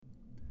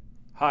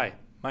Hi,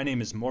 my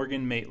name is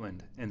Morgan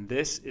Maitland, and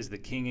this is the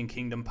King and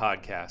Kingdom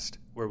podcast,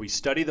 where we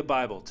study the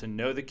Bible to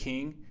know the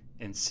King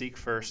and seek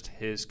first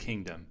his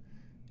kingdom.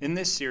 In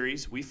this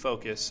series, we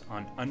focus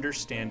on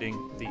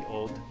understanding the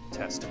Old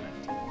Testament.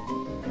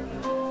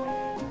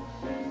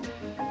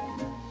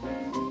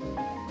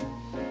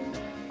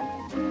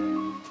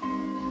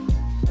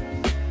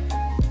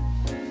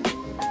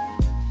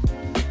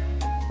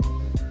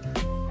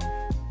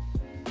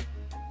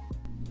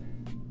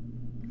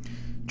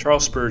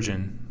 Charles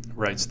Spurgeon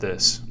writes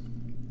this: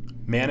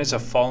 "Man is a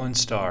fallen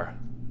star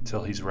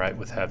till he's right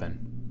with heaven.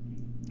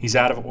 He's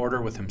out of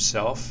order with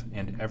himself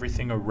and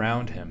everything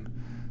around him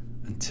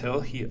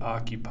until he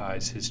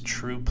occupies his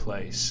true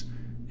place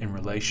in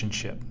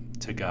relationship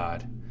to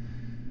God."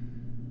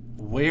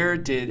 Where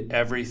did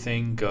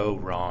everything go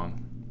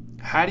wrong?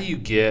 How do you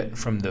get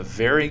from the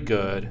very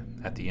good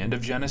at the end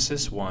of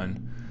Genesis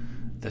 1,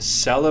 the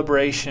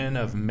celebration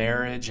of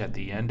marriage at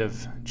the end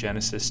of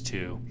Genesis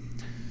 2,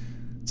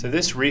 to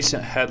this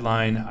recent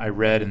headline I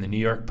read in the New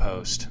York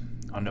Post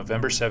on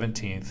November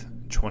 17th,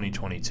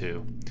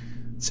 2022?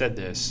 It said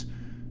this: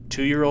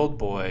 2-year-old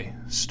boy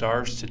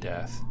starves to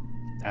death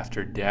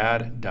after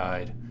dad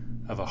died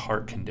of a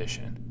heart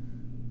condition.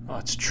 Oh,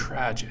 it's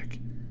tragic.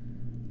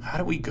 How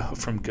do we go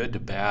from good to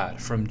bad,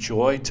 from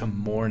joy to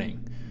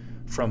mourning,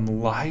 from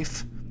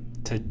life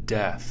to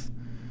death?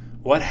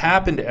 What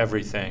happened to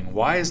everything?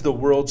 Why is the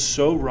world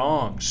so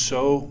wrong,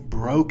 so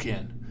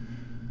broken?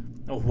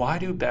 Why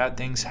do bad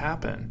things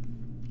happen?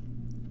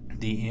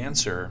 The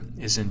answer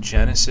is in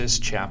Genesis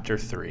chapter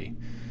 3,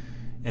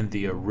 in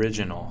the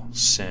original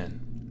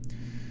sin.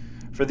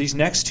 For these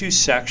next two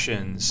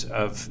sections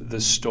of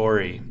the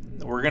story,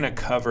 we're going to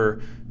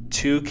cover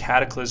two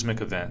cataclysmic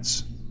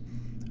events.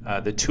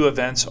 The two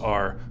events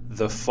are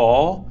the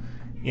fall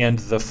and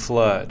the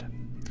flood.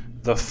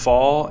 The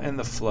fall and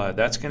the flood.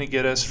 That's going to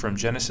get us from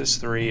Genesis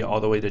 3 all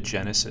the way to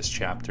Genesis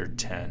chapter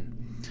 10.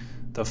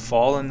 The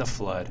fall and the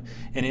flood.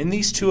 And in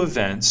these two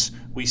events,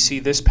 we see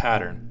this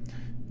pattern,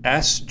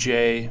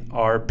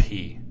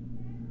 SJRP.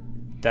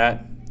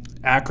 That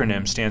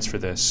acronym stands for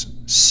this: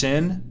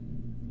 sin,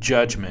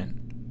 judgment,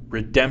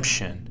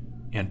 redemption,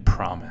 and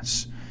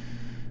promise.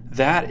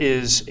 That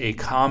is a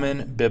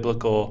common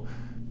biblical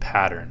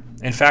pattern.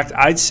 In fact,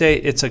 I'd say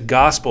it's a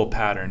gospel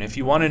pattern. If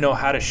you want to know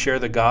how to share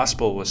the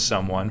gospel with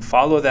someone,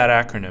 follow that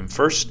acronym.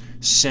 First,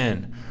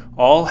 sin.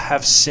 All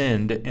have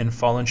sinned and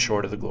fallen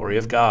short of the glory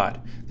of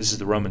God. This is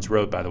the Romans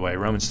road, by the way,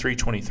 Romans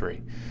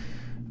 3:23.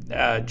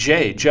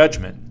 J,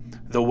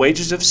 judgment. The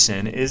wages of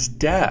sin is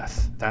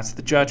death. That's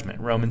the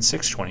judgment, Romans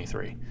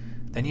 6:23.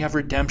 Then you have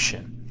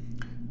redemption.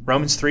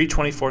 Romans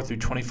 3:24 through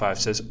 25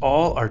 says,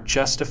 all are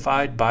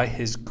justified by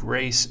his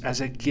grace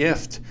as a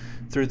gift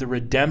through the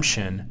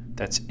redemption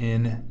that's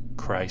in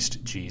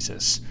Christ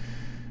Jesus.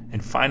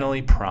 And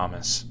finally,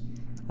 promise.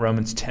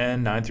 Romans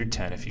 10:9 through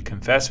 10. If you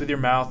confess with your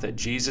mouth that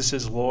Jesus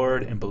is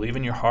Lord and believe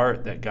in your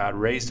heart that God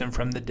raised him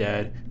from the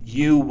dead,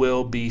 you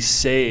will be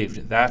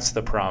saved. That's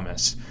the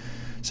promise.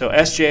 So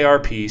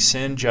SJRP,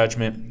 sin,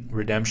 judgment,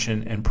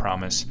 redemption, and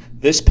promise.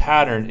 This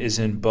pattern is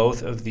in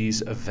both of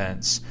these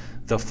events,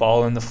 the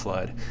fall and the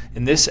flood.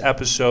 In this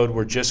episode,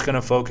 we're just going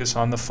to focus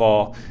on the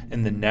fall.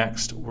 In the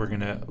next, we're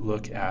going to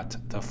look at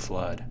the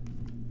flood.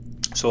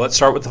 So let's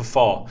start with the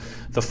fall.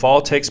 The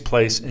fall takes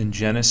place in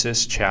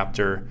Genesis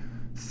chapter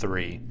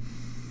 3.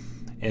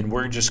 And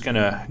we're just going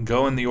to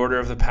go in the order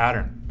of the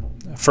pattern.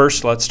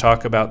 First, let's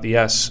talk about the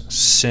S,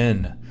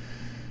 sin.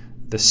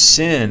 The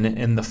sin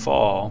in the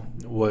fall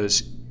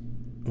was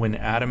when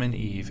Adam and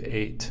Eve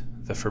ate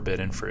the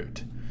forbidden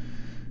fruit.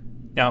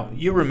 Now,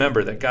 you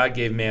remember that God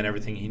gave man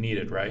everything he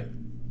needed, right?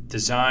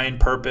 Design,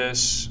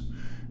 purpose.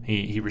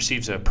 He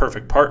receives a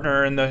perfect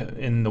partner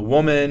in the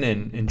woman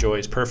and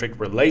enjoys perfect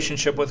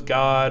relationship with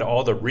God.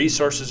 All the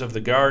resources of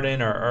the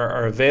garden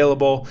are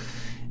available,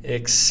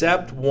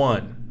 except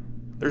one.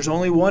 There's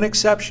only one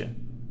exception.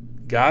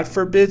 God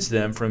forbids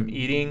them from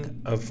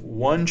eating of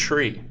one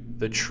tree,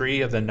 the tree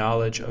of the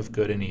knowledge of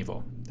good and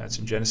evil. That's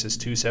in Genesis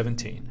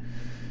 2:17.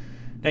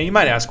 Now you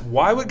might ask,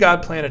 why would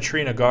God plant a tree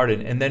in a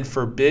garden and then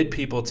forbid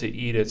people to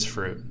eat its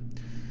fruit?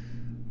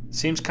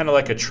 Seems kind of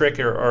like a trick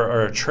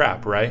or a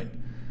trap, right?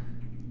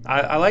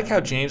 I like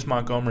how James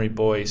Montgomery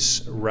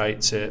Boyce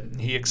writes it.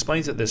 He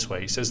explains it this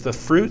way. He says, the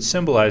fruit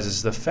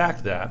symbolizes the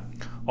fact that,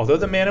 although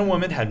the man and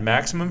woman had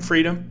maximum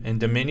freedom and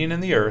dominion in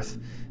the earth,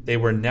 they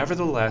were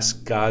nevertheless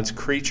God's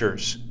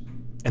creatures,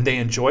 and they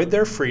enjoyed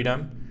their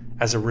freedom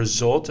as a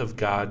result of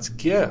God's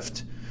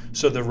gift.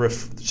 So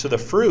the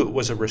fruit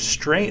was a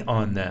restraint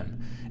on them.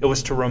 It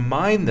was to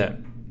remind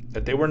them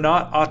that they were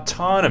not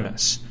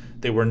autonomous.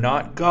 They were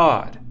not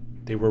God.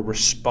 They were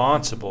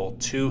responsible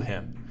to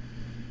him.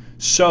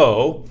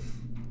 So,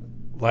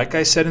 like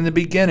I said in the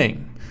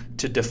beginning,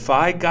 to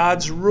defy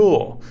God's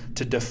rule,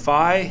 to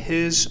defy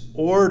his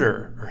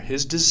order or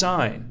his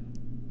design,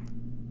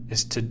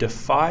 is to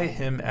defy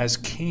him as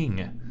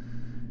king.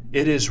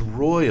 It is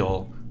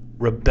royal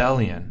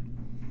rebellion.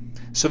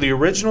 So the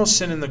original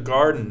sin in the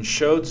garden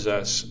shows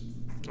us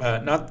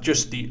not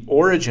just the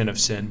origin of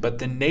sin, but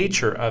the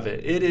nature of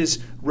it. It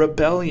is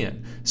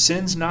rebellion.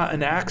 Sin's not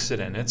an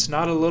accident. It's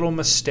not a little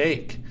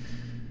mistake.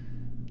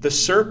 The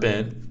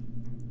serpent,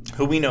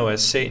 who we know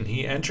as Satan,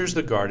 he enters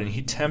the garden,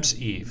 he tempts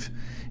Eve.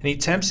 And he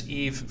tempts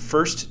Eve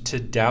first to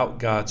doubt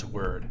God's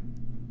word.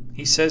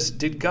 He says,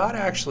 did God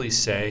actually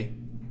say,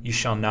 you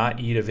shall not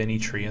eat of any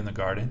tree in the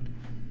garden?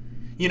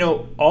 You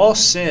know, all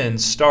sin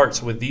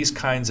starts with these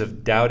kinds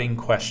of doubting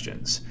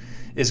questions.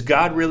 Is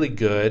God really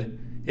good?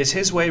 Is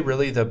his way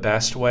really the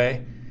best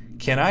way?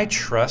 Can I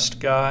trust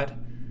God?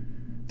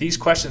 These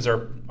questions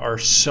are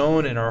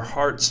sown in our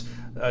hearts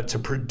to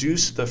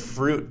produce the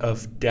fruit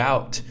of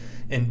doubt.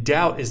 And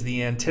doubt is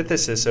the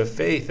antithesis of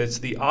faith. It's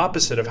the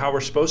opposite of how we're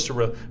supposed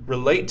to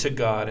relate to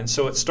God. And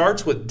so it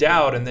starts with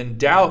doubt, and then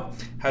doubt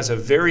has a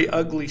very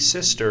ugly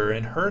sister,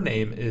 and her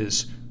name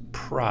is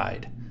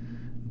pride.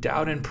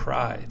 Doubt and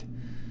pride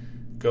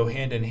go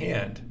hand in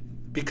hand.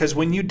 Because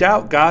when you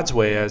doubt God's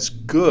way as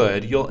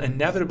good, you'll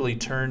inevitably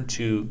turn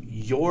to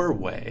your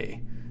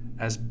way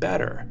as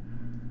better.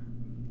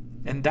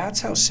 And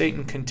that's how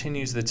Satan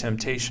continues the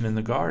temptation in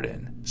the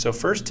garden. So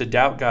first to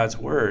doubt God's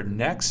word,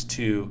 next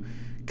to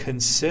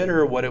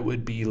consider what it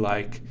would be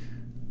like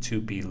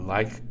to be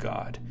like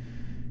God.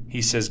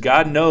 He says,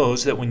 God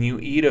knows that when you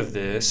eat of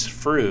this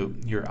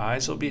fruit, your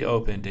eyes will be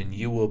opened and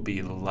you will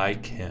be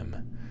like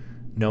him,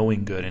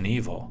 knowing good and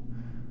evil.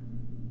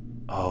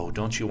 Oh,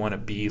 don't you want to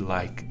be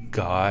like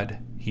God,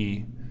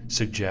 he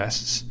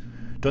suggests?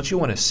 Don't you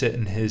want to sit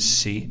in his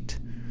seat?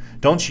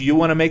 Don't you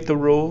want to make the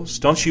rules?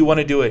 Don't you want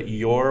to do it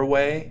your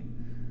way?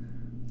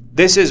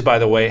 This is, by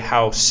the way,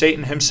 how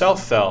Satan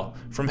himself fell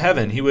from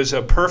heaven. He was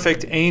a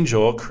perfect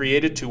angel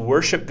created to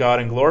worship God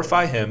and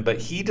glorify him, but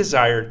he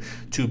desired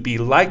to be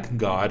like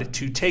God,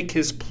 to take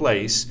his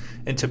place,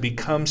 and to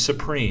become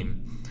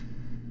supreme.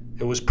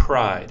 It was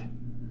pride.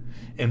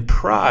 And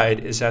pride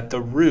is at the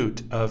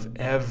root of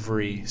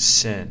every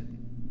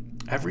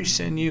sin. Every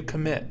sin you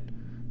commit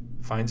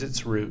finds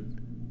its root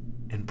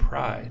in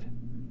pride.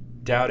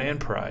 Doubt and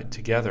pride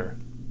together.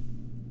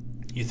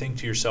 You think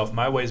to yourself,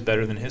 my way is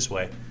better than his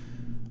way.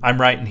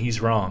 I'm right and he's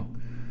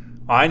wrong.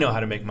 I know how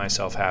to make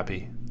myself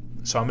happy,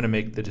 so I'm going to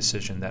make the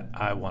decision that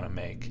I want to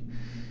make.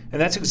 And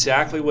that's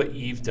exactly what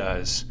Eve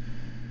does.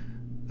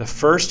 The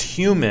first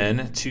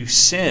human to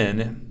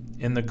sin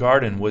in the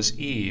garden was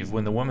Eve,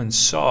 when the woman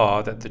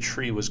saw that the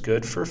tree was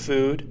good for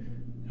food,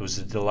 it was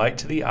a delight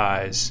to the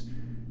eyes,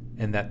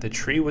 and that the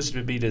tree was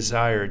to be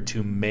desired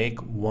to make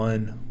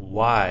one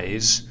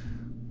wise,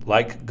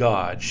 like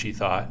God, she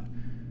thought.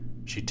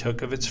 She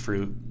took of its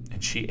fruit,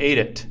 and she ate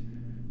it.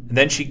 And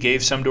then she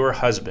gave some to her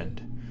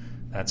husband,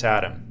 that's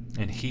Adam,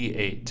 and he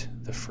ate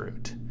the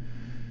fruit.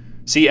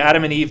 See,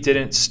 Adam and Eve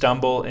didn't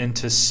stumble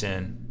into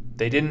sin.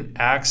 They didn't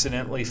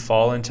accidentally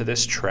fall into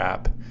this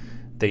trap.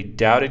 They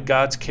doubted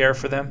God's care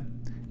for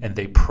them, and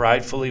they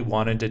pridefully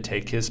wanted to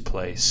take his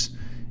place.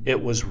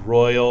 It was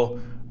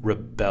royal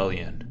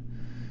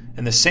rebellion.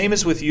 And the same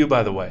is with you,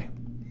 by the way.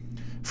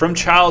 From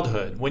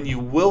childhood, when you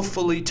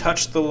willfully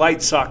touched the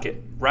light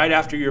socket right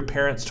after your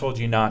parents told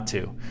you not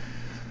to,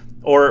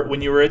 or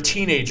when you were a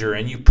teenager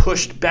and you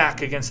pushed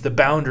back against the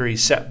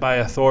boundaries set by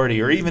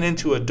authority, or even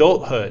into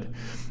adulthood,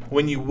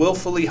 when you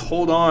willfully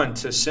hold on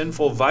to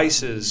sinful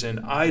vices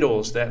and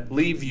idols that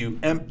leave you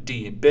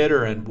empty,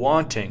 bitter, and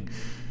wanting.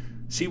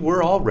 See,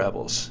 we're all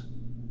rebels.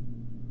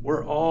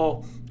 We're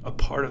all a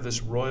part of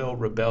this royal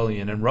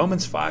rebellion. And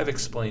Romans 5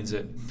 explains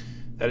it,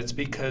 that it's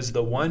because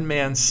the one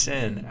man's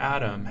sin,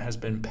 Adam, has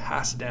been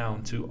passed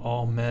down to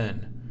all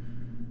men.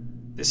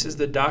 This is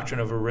the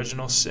doctrine of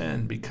original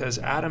sin. Because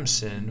Adam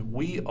sinned,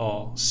 we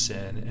all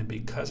sin. And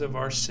because of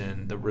our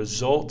sin, the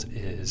result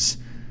is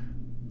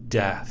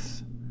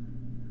death.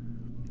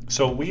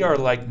 So we are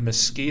like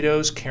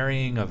mosquitoes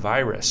carrying a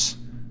virus.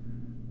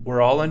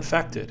 We're all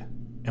infected,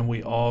 and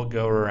we all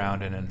go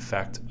around and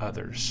infect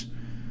others.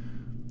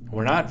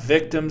 We're not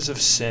victims of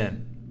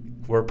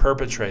sin. We're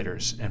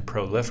perpetrators and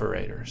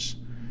proliferators.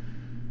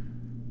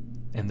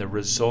 And the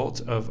result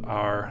of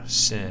our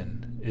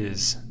sin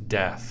is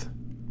death.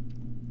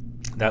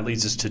 That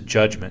leads us to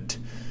judgment.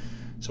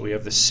 So we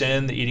have the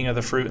sin, the eating of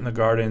the fruit in the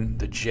garden.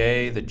 The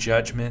J, the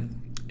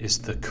judgment, is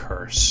the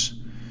curse.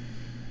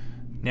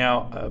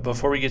 Now,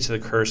 before we get to the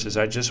curses,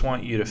 I just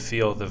want you to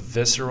feel the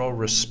visceral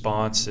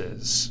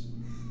responses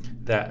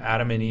that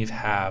Adam and Eve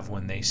have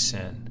when they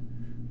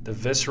sin. The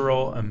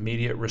visceral,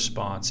 immediate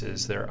response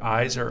is their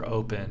eyes are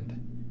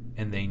opened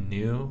and they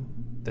knew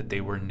that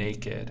they were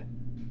naked.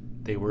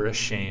 They were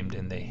ashamed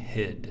and they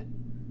hid.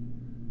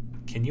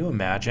 Can you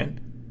imagine?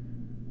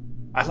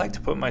 I like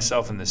to put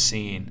myself in the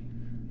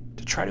scene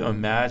to try to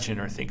imagine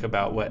or think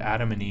about what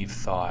Adam and Eve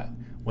thought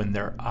when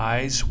their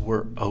eyes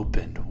were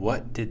opened.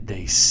 What did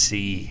they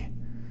see?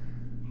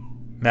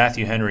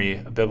 Matthew Henry,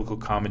 a biblical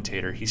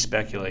commentator, he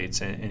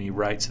speculates and he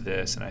writes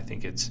this, and I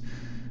think it's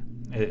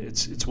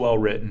well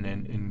written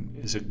and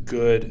is a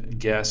good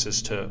guess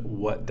as to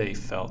what they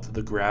felt,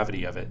 the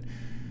gravity of it.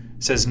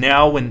 It says,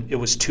 now when it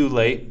was too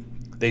late,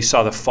 they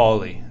saw the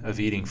folly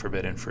of eating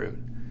forbidden fruit.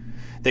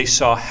 They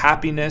saw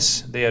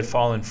happiness they had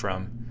fallen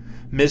from,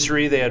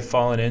 misery they had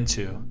fallen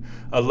into.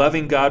 A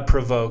loving God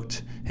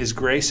provoked, his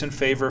grace and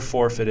favor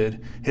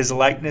forfeited, his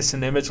likeness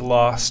and image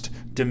lost,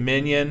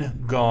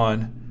 dominion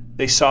gone.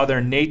 They saw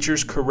their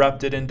natures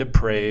corrupted and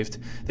depraved.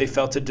 They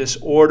felt a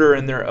disorder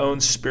in their own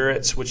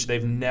spirits, which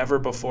they've never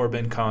before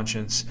been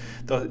conscious.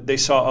 They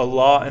saw a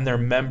law in their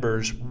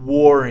members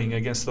warring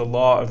against the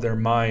law of their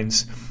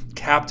minds,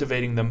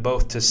 captivating them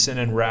both to sin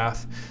and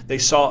wrath. They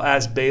saw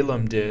as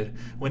Balaam did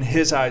when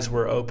his eyes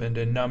were opened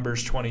in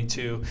Numbers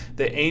 22.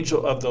 The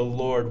angel of the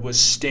Lord was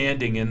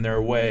standing in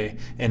their way,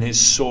 and his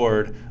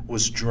sword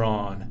was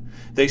drawn.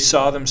 They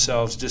saw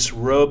themselves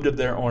disrobed of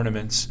their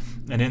ornaments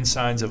and in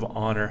signs of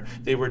honor.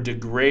 They were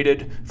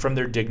degraded from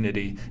their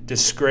dignity,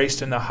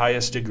 disgraced in the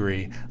highest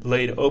degree,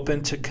 laid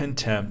open to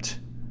contempt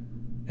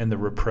and the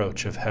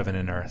reproach of heaven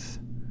and earth.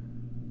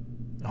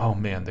 Oh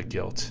man, the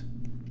guilt,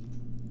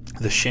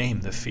 the shame,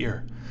 the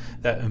fear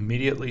that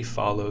immediately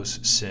follows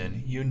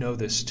sin. You know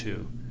this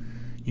too.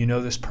 You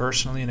know this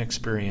personally and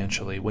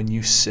experientially. When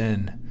you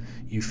sin,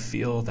 you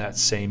feel that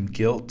same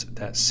guilt,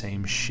 that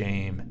same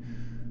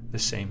shame, the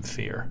same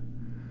fear.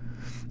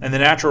 And the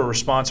natural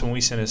response when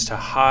we sin is to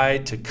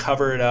hide, to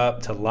cover it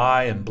up, to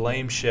lie and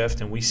blame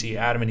shift. And we see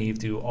Adam and Eve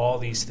do all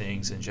these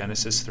things in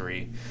Genesis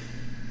 3.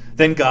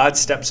 Then God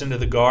steps into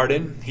the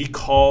garden. He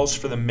calls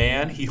for the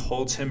man. He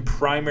holds him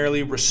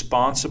primarily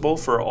responsible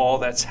for all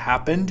that's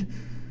happened.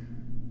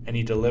 And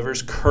he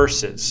delivers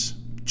curses,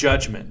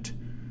 judgment,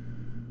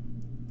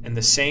 in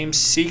the same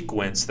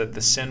sequence that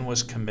the sin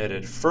was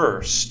committed.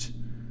 First,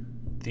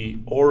 the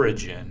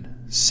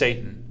origin,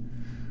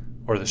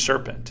 Satan, or the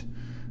serpent,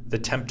 the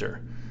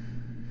tempter.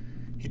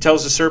 He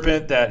tells the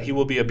serpent that he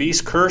will be a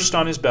beast cursed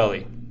on his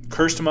belly,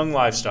 cursed among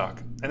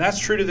livestock. And that's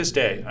true to this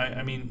day.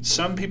 I mean,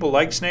 some people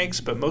like snakes,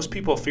 but most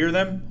people fear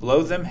them,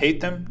 loathe them, hate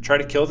them, try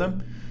to kill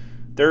them.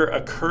 They're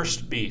a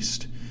cursed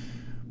beast.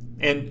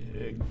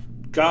 And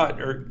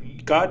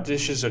God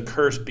dishes a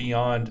curse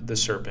beyond the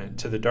serpent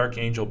to the dark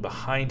angel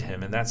behind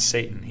him, and that's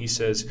Satan. He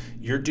says,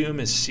 your doom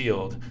is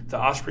sealed. The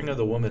offspring of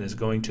the woman is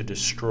going to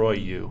destroy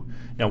you.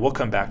 Now, we'll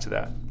come back to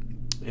that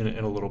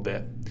in a little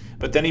bit.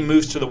 But then he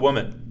moves to the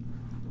woman.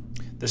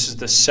 This is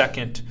the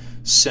second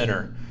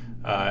sinner.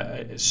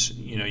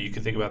 You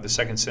can think about the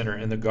second sinner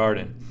in the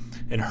garden.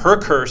 And her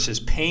curse is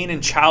pain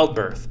and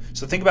childbirth.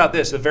 So think about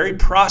this, the very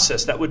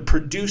process that would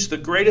produce the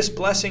greatest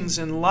blessings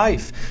in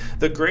life,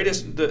 the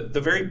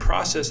very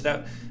process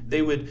that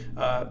they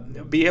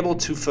would be able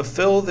to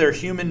fulfill their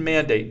human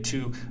mandate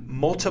to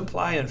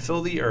multiply and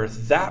fill the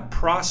earth, that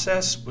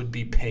process would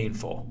be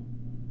painful,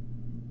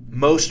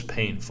 most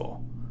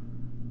painful.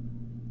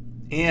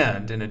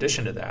 And in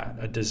addition to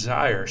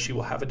that, she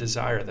will have a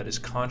desire that is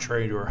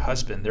contrary to her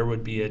husband. There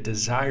would be a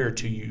desire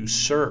to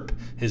usurp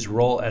his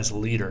role as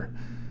leader.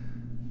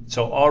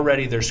 So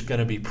already there's going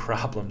to be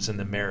problems in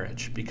the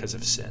marriage because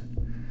of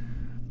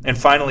sin. And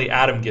finally,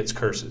 Adam gets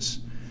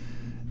curses.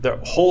 The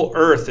whole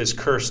earth is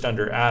cursed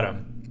under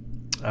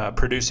Adam,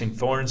 producing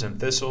thorns and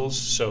thistles.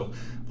 So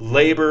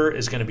labor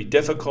is going to be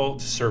difficult.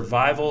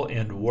 Survival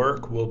and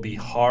work will be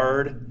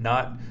hard,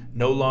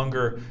 no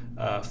longer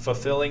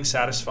fulfilling,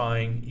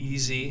 satisfying,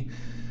 easy.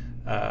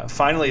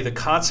 Finally, the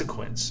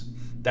consequence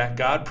that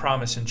God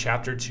promised in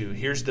chapter 2.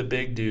 Here's the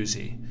big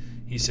doozy.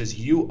 He says,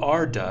 you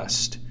are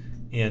dust,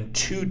 and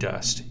to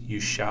dust you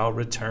shall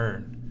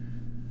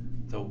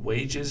return. The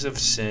wages of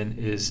sin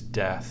is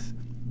death.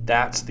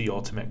 That's the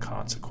ultimate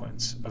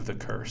consequence of the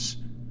curse.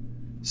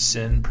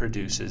 Sin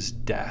produces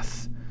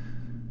death.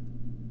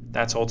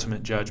 That's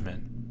ultimate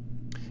judgment.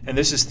 And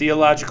this is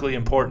theologically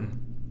important.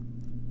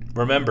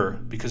 Remember,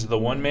 because of the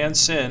one man's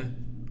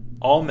sin,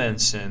 all men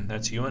sin,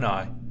 that's you and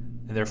I,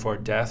 and therefore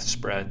death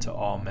spread to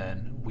all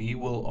men. We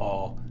will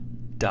all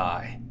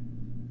die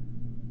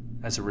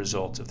as a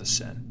result of the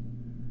sin.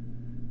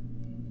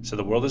 So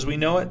the world as we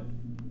know it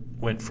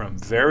went from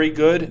very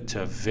good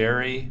to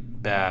very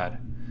bad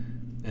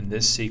in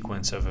this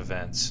sequence of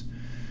events.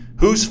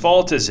 Whose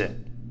fault is it?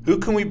 Who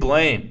can we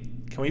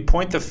blame? Can we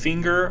point the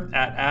finger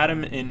at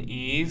Adam and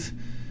Eve?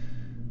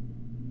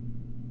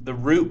 The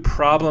root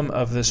problem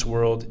of this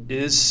world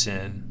is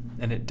sin,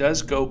 and it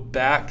does go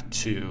back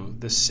to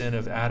the sin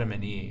of Adam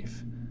and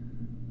Eve.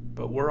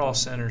 But we're all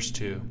sinners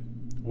too.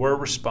 We're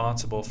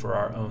responsible for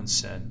our own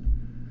sin.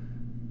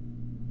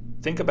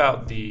 Think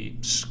about the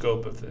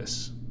scope of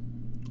this.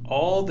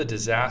 All the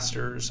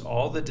disasters,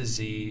 all the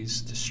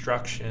disease,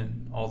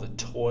 destruction, all the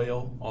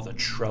toil, all the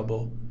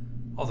trouble,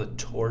 all the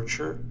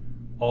torture,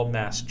 all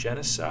mass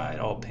genocide,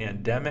 all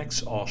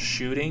pandemics, all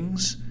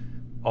shootings,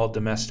 all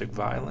domestic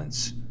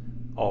violence,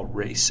 all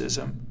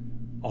racism,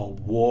 all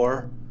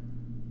war,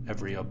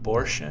 every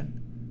abortion,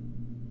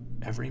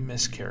 every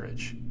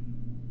miscarriage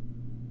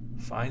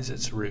finds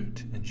its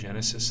root in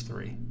Genesis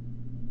 3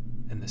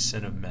 in the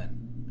sin of men.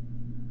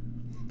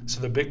 So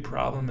the big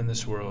problem in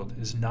this world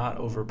is not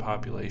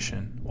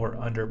overpopulation or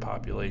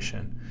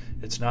underpopulation.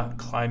 It's not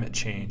climate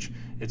change.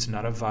 It's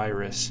not a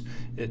virus.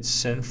 It's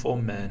sinful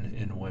men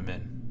and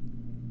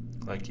women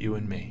like you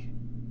and me.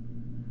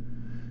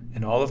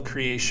 And all of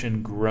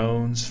creation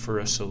groans for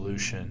a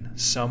solution,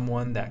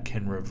 someone that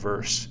can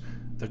reverse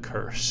the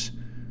curse.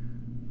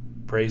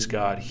 praise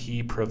God,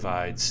 he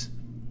provides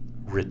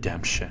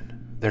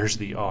redemption. There's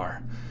the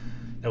R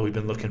that we've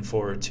been looking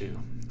forward to.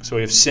 So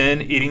we have sin,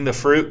 eating the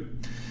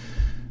fruit.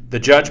 The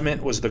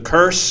judgment was the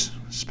curse,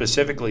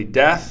 specifically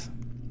death.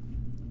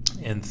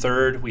 And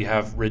third, we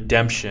have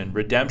redemption.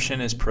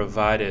 Redemption is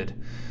provided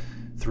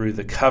through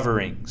the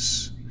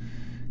coverings.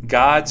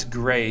 God's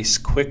grace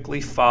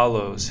quickly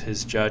follows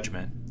his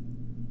judgment.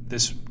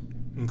 This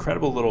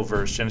incredible little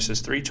verse,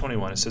 Genesis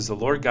 3:21, it says, "The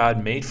Lord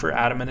God made for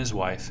Adam and his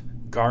wife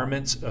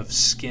garments of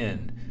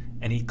skin,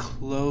 and he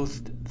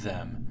clothed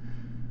them."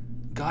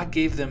 God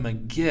gave them a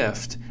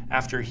gift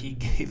after he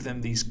gave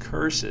them these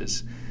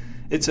curses.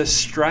 It's a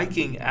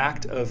striking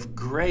act of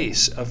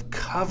grace, of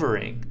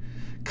covering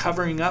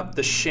up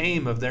the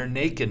shame of their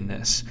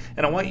nakedness.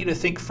 And I want you to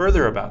think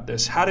further about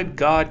this. How did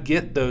God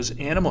get those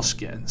animal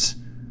skins?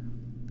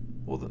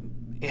 Well, the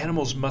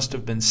animals must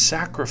have been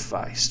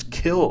sacrificed,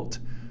 killed,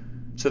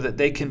 so that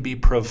they can be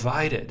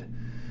provided.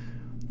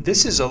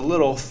 This is a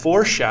little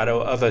foreshadow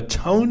of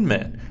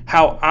atonement,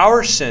 how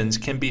our sins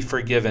can be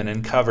forgiven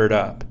and covered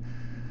up.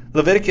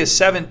 Leviticus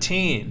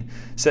 17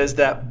 says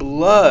that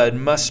blood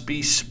must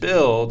be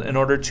spilled in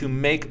order to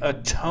make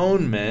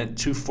atonement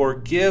to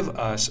forgive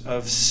us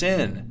of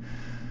sin.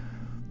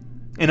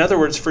 In other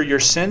words, for your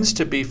sins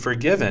to be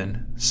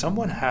forgiven,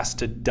 someone has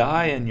to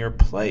die in your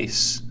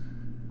place.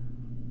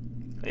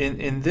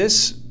 In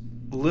this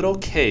little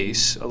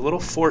case, a little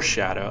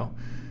foreshadow,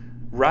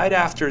 right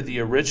after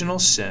the original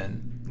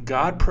sin,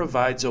 God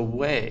provides a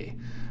way,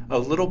 a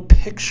little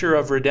picture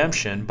of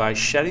redemption by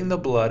shedding the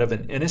blood of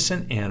an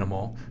innocent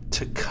animal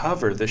to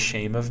cover the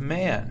shame of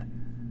man.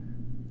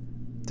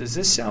 Does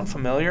this sound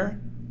familiar?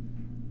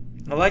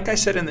 Now, like I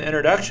said in the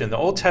introduction, the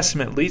Old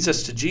Testament leads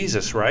us to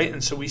Jesus, right?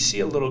 And so we see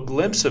a little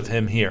glimpse of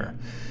him here.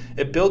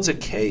 It builds a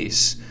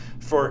case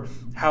for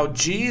how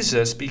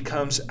Jesus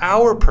becomes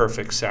our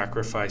perfect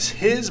sacrifice.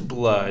 His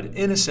blood,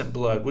 innocent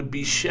blood, would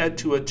be shed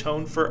to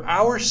atone for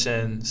our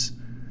sins.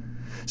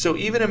 So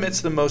even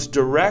amidst the most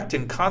direct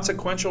and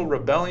consequential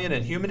rebellion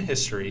in human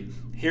history,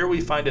 here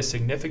we find a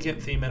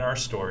significant theme in our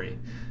story.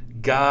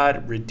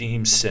 God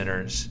redeems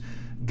sinners.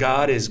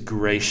 God is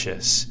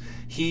gracious.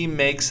 He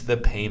makes the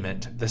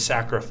payment, the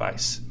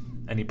sacrifice,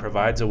 and he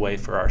provides a way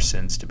for our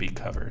sins to be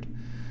covered.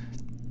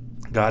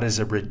 God is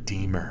a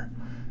redeemer,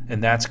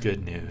 and that's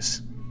good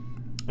news.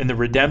 And the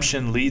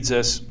redemption leads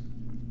us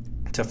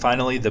to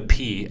finally the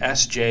P,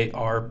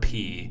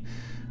 SJRP,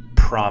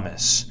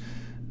 promise.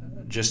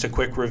 Just a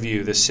quick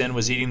review. The sin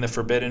was eating the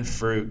forbidden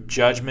fruit.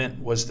 Judgment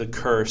was the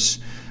curse.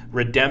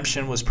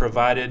 Redemption was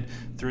provided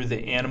through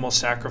the animal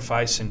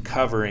sacrifice and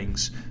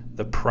coverings.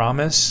 The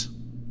promise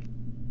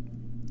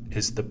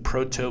is the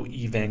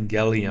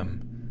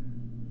proto-evangelium,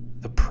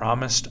 the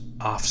promised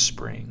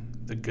offspring,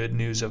 the good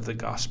news of the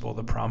gospel.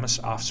 The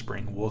promised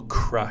offspring will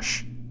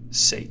crush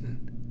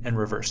Satan and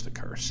reverse the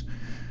curse.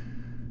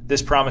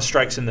 This promise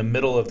strikes in the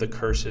middle of the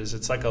curses.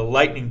 It's like a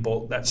lightning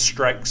bolt that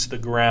strikes the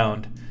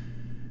ground.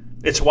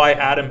 It's why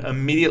Adam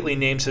immediately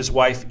names his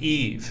wife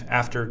Eve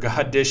after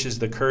God dishes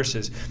the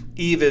curses.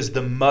 Eve is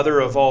the mother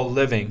of all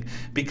living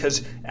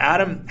because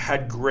Adam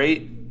had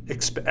great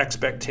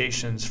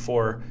expectations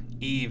for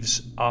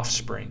Eve's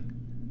offspring.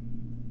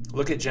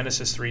 Look at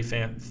Genesis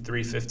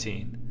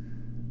 3:15.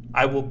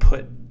 I will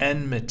put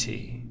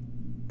enmity,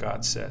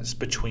 God says,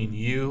 between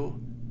you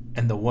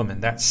and the woman.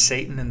 That's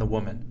Satan and the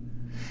woman.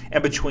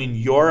 And between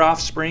your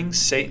offspring,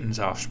 Satan's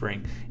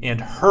offspring, and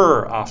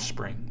her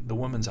offspring, the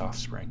woman's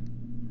offspring.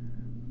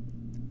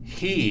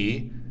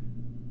 He,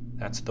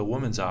 that's the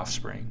woman's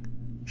offspring,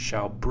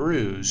 shall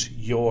bruise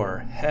your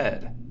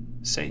head,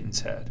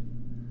 Satan's head.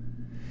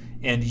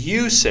 And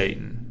you,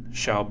 Satan,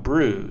 shall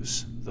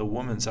bruise the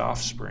woman's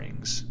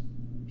offspring's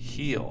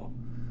heel.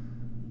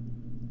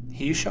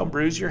 He shall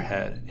bruise your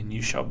head, and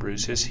you shall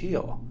bruise his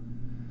heel.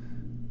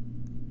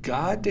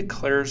 God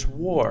declares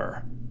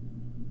war,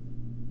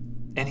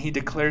 and he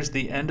declares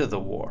the end of the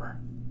war.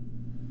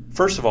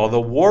 First of all, the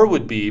war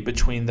would be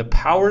between the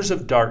powers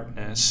of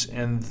darkness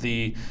and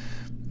the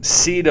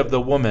seed of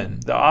the woman,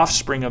 the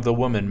offspring of the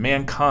woman,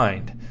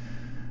 mankind.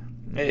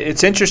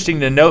 It's interesting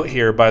to note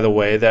here, by the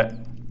way, that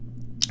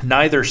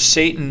neither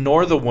Satan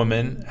nor the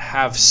woman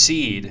have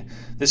seed.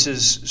 This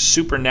is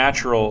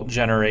supernatural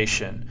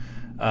generation.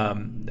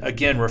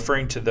 Again,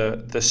 referring to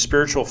the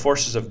spiritual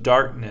forces of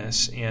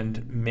darkness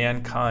and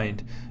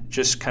mankind,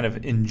 just kind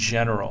of in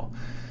general.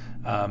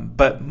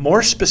 But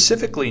more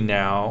specifically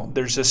now,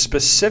 there's a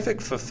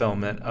specific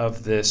fulfillment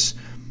of this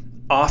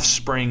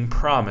offspring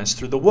promise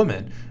through the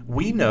woman.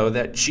 We know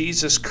that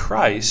Jesus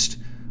Christ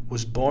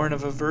was born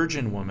of a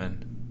virgin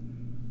woman.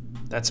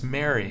 That's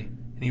Mary.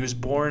 And he was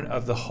born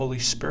of the Holy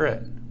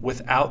Spirit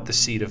without the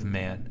seed of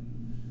man.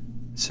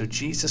 So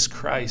Jesus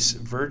Christ's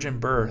virgin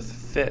birth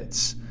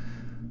fits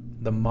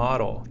the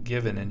model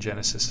given in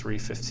Genesis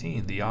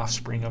 3:15, the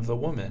offspring of the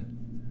woman.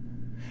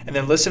 And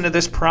then listen to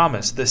this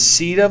promise. The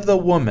seed of the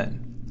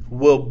woman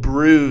will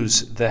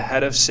bruise the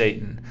head of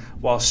Satan,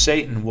 while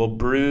Satan will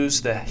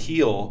bruise the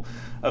heel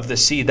of the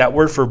seed. That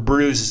word for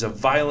bruise is a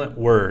violent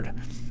word.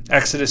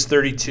 Exodus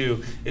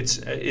 32,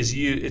 it's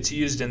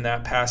used in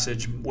that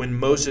passage when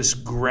Moses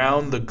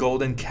ground the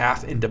golden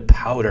calf into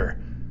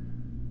powder.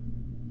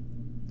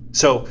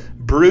 So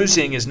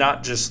bruising is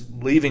not just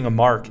leaving a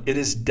mark, it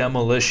is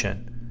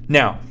demolition.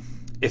 Now,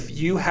 if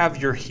you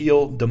have your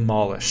heel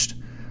demolished,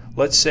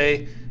 let's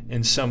say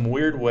in some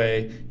weird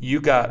way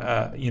you got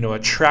a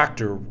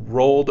tractor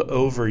rolled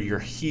over your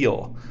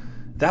heel,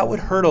 that would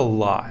hurt a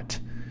lot,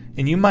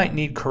 and you might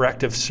need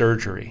corrective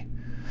surgery.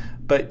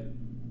 But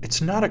it's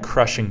not a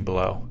crushing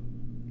blow.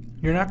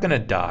 You're not going to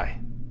die.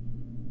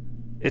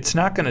 It's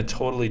not going to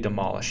totally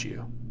demolish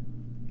you.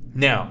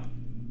 Now,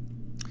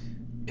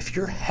 if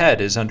your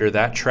head is under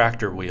that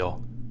tractor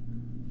wheel,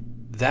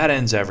 that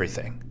ends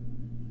everything.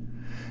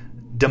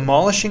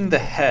 Demolishing the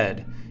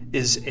head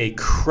is a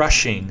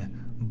crushing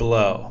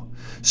blow.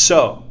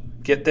 So,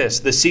 get this,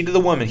 the seed of the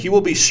woman, he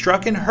will be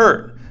struck and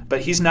hurt,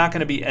 but he's not going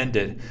to be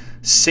ended.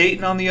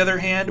 Satan, on the other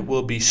hand,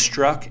 will be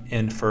struck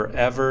and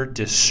forever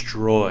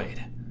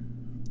destroyed.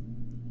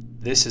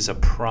 This is a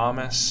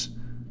promise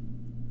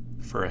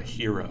for a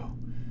hero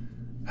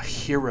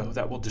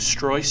that will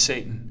destroy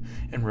Satan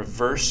and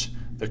reverse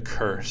the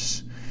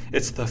curse.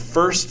 It's the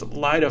first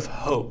light of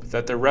hope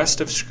that the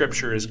rest of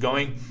Scripture is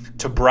going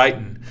to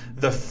brighten.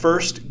 The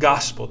first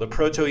gospel, the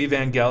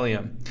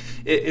proto-evangelium.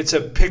 It's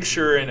a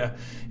picture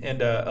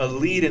and a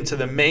lead into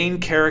the main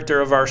character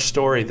of our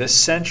story, the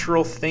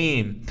central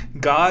theme.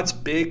 God's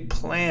big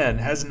plan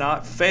has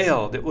not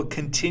failed. It will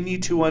continue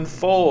to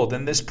unfold,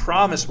 and this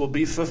promise will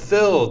be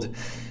fulfilled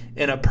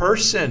in a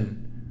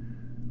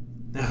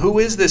person. Now, who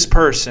is this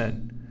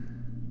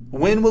person?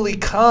 When will he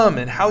come,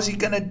 and how's he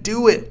going to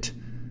do it?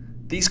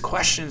 These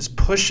questions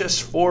push us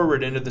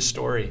forward into the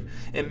story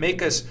and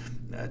make us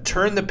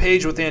turn the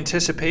page with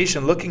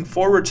anticipation, looking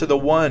forward to the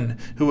one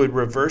who would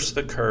reverse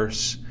the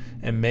curse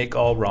and make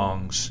all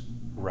wrongs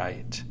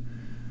right.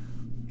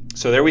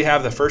 So there we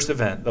have the first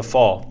event, the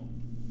fall.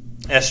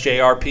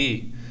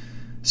 SJRP,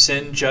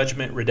 sin,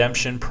 judgment,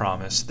 redemption,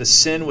 promise. The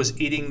sin was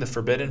eating the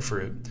forbidden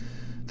fruit.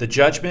 The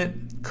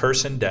judgment,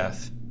 curse and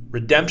death.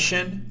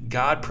 Redemption,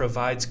 God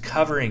provides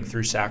covering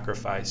through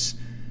sacrifice.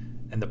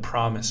 And the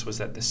promise was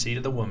that the seed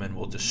of the woman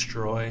will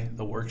destroy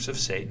the works of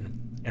Satan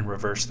and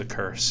reverse the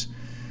curse.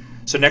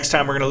 So next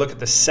time we're going to look at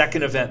the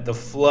second event, the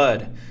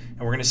flood, and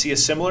we're going to see a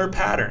similar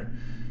pattern,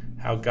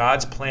 how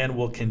God's plan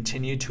will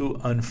continue to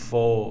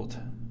unfold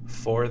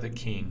for the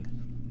king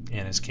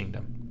and his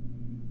kingdom.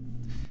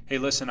 Hey,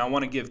 listen, I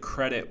want to give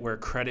credit where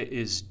credit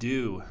is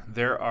due.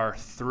 There are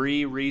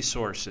 3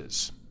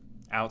 resources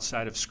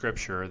outside of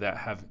Scripture that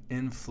have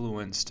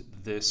influenced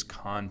this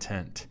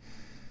content.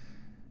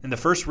 And the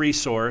first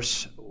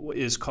resource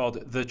is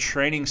called the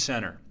Training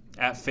Center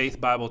at Faith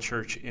Bible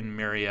Church in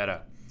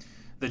Marietta.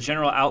 The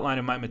general outline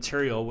of my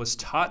material was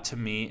taught to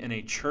me in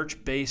a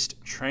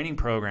church-based training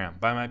program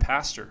by my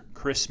pastor,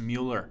 Chris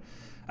Mueller.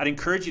 I'd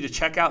encourage you to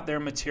check out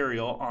their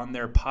material on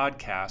their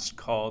podcast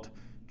called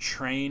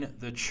Train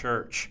the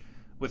Church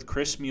with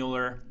Chris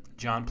Mueller,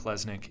 John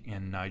Plesnick,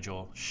 and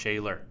Nigel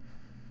Shaler.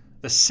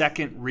 The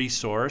second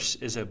resource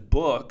is a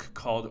book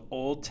called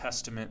Old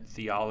Testament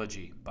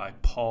Theology by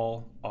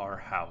Paul R.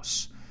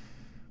 House.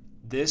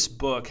 This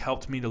book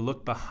helped me to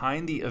look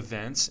behind the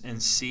events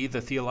and see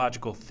the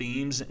theological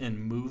themes and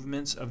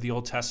movements of the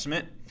Old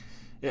Testament.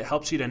 It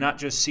helps you to not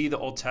just see the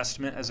Old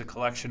Testament as a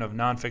collection of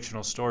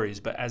non-fictional stories,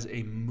 but as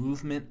a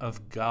movement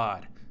of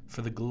God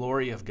for the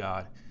glory of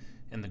God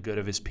and the good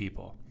of his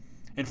people.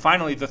 And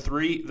finally, the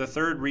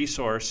third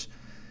resource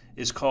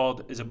is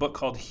a book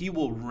called He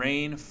Will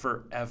Reign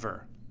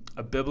Forever,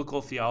 A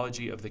Biblical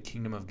Theology of the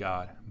Kingdom of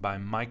God by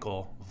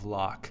Michael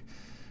Vlock.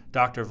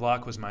 Dr.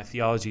 Vlock was my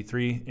Theology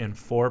 3 and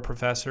 4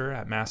 professor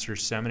at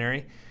Master's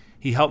Seminary.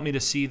 He helped me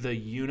to see the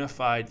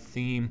unified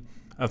theme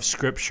of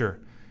Scripture.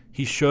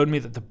 He showed me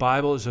that the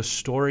Bible is a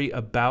story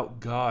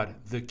about God,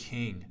 the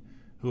King,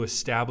 who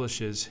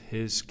establishes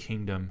his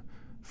kingdom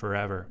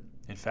forever.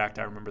 In fact,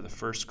 I remember the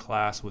first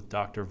class with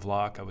Dr.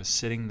 Vlock. I was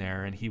sitting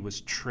there and he was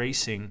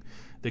tracing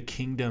the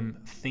kingdom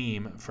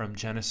theme from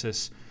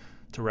Genesis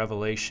to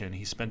Revelation.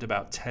 He spent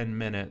about 10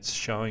 minutes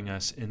showing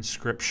us in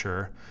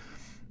Scripture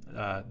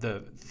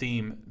the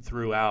theme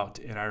throughout.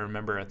 And I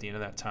remember at the end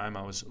of that time,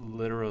 I was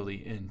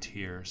literally in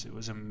tears. It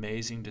was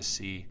amazing to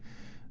see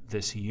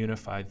this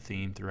unified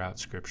theme throughout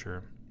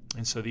Scripture.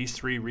 And so these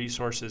 3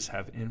 resources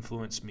have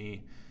influenced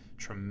me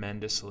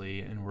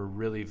tremendously and were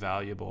really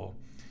valuable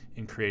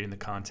in creating the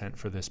content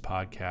for this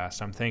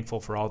podcast. I'm thankful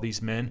for all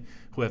these men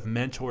who have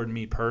mentored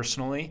me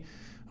personally,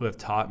 who have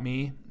taught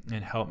me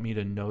and helped me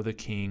to know the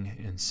King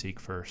and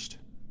seek first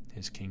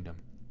his kingdom.